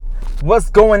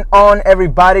What's going on,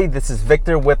 everybody? This is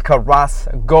Victor with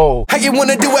Karas Go. How you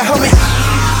wanna do it, homie?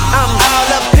 I'm all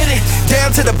up in it,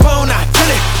 down to the bone, I feel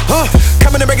it.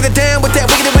 Coming and breaking it down with that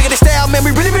wiggity style, man. We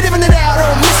really living it out,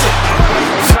 don't miss it.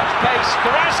 Touch pace,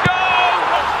 Carrasco.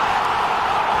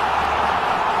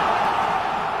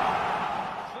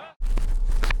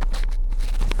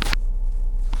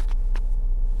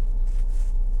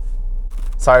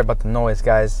 Sorry about the noise,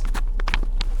 guys.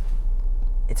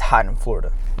 It's hot in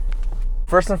Florida.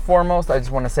 First and foremost, I just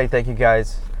want to say thank you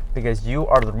guys because you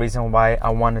are the reason why I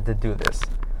wanted to do this.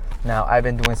 Now, I've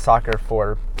been doing soccer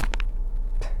for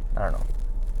I don't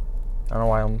know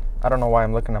why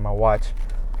I'm looking at my watch.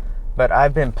 But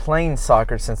I've been playing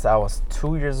soccer since I was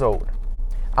 2 years old.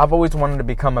 I've always wanted to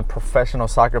become a professional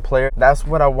soccer player. That's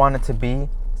what I wanted to be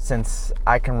since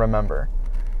I can remember.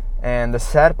 And the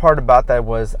sad part about that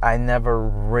was I never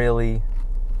really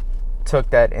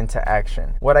took that into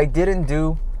action. What I didn't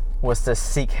do was to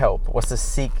seek help, was to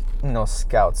seek,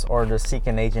 scouts, or to seek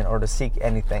an agent, or to seek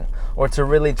anything, or to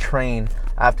really train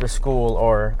after school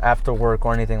or after work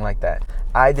or anything like that.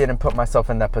 I didn't put myself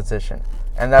in that position,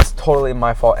 and that's totally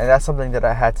my fault. And that's something that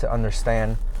I had to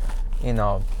understand,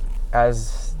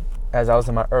 as I was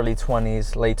in my early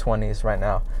 20s, late 20s right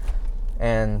now.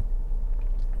 And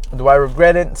do I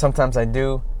regret it? Sometimes I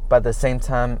do, but at the same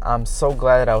time, I'm so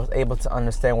glad that I was able to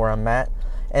understand where I'm at.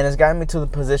 And it's gotten me to the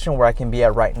position where I can be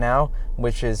at right now,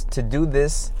 which is to do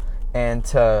this and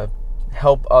to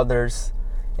help others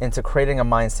into creating a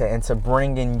mindset and to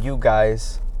bring in you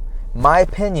guys my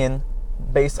opinion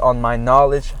based on my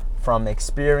knowledge from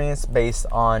experience, based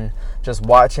on just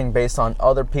watching, based on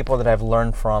other people that I've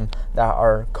learned from that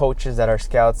are coaches, that are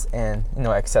scouts, and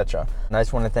etc. And I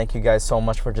just want to thank you guys so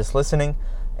much for just listening.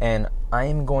 And I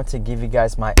am going to give you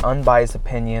guys my unbiased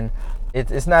opinion.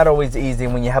 It's not always easy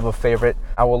when you have a favorite.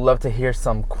 I would love to hear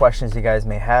some questions you guys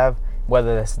may have,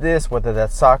 whether that's this, whether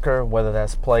that's soccer, whether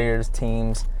that's players,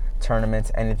 teams,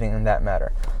 tournaments, anything in that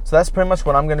matter. So that's pretty much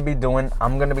what I'm going to be doing.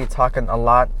 I'm going to be talking a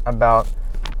lot about,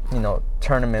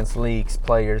 tournaments, leagues,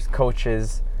 players,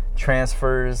 coaches,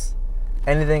 transfers,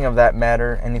 anything of that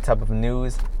matter, any type of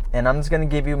news. And I'm just going to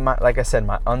give you, my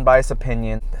unbiased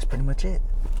opinion. That's pretty much it.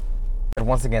 And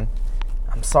once again,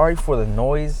 I'm sorry for the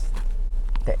noise.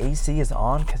 The AC is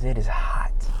on because it is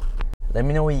hot. Let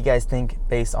me know what you guys think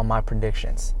based on my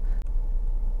predictions.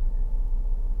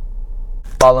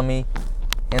 Follow me,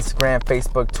 Instagram,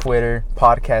 Facebook, Twitter,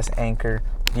 podcast Anchor,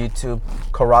 YouTube,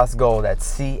 Karas Goal. That's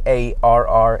CARRASGOAL.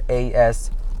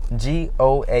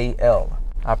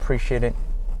 I appreciate it.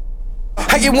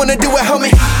 How you wanna do it, homie?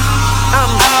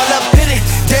 I'm all up in it,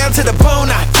 down to the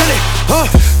bone, I feel it.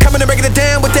 Coming and breaking it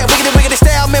down with that wiggity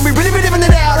style, man. We really living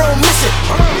it out, don't miss it.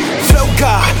 Flow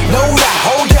God, no lie,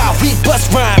 hold out, we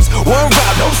bust rhymes, one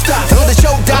route, no stop. Till the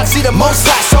show doc, see the most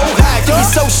light, so high, you be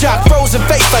so shocked, frozen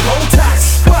face like old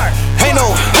tots. Ain't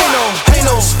no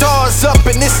stars up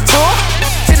in this tour.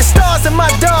 See the stars and my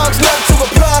dogs love to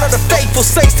applaud, all the faithful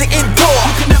saints to endure.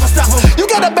 You can never stop them. You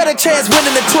got a better chance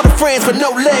winning the Tour de France with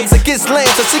no legs against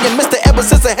Lance. I'm singing Mr. Ever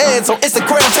since ahead, so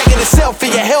Instagram taking a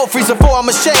selfie, your hell freeze before I'm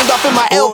ashamed off in my L.